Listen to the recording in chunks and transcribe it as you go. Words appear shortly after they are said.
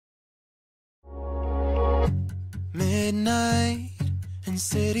midnight and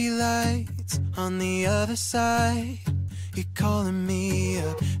city lights on the other side. You're calling me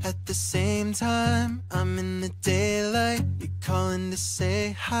up at the same time. I'm in the daylight. You're calling to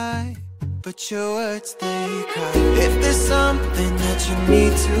say hi, but your words, they cry. If there's something that you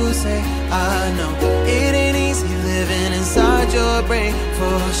need to say, I know it ain't easy living inside your brain,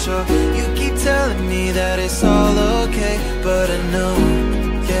 for sure. You keep telling me that it's all okay, but I know,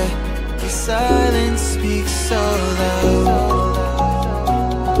 yeah, your silence speaks so loud.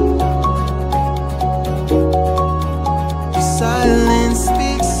 Your silence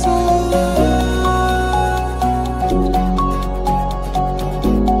speaks so loud,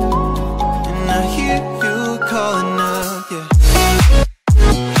 and I hear you calling out, yeah.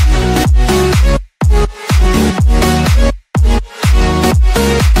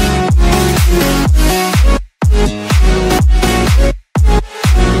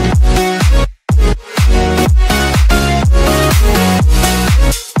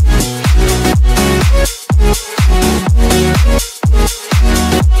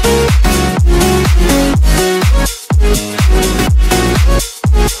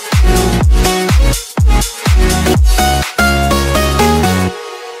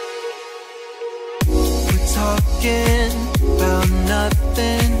 Talking about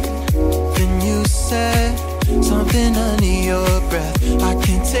nothing, then you said something under your breath. I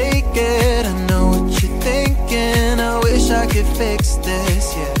can't take it, I know what you're thinking. I wish I could fix this,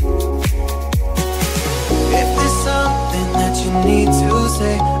 yeah. If there's something that you need to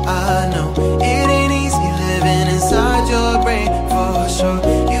say,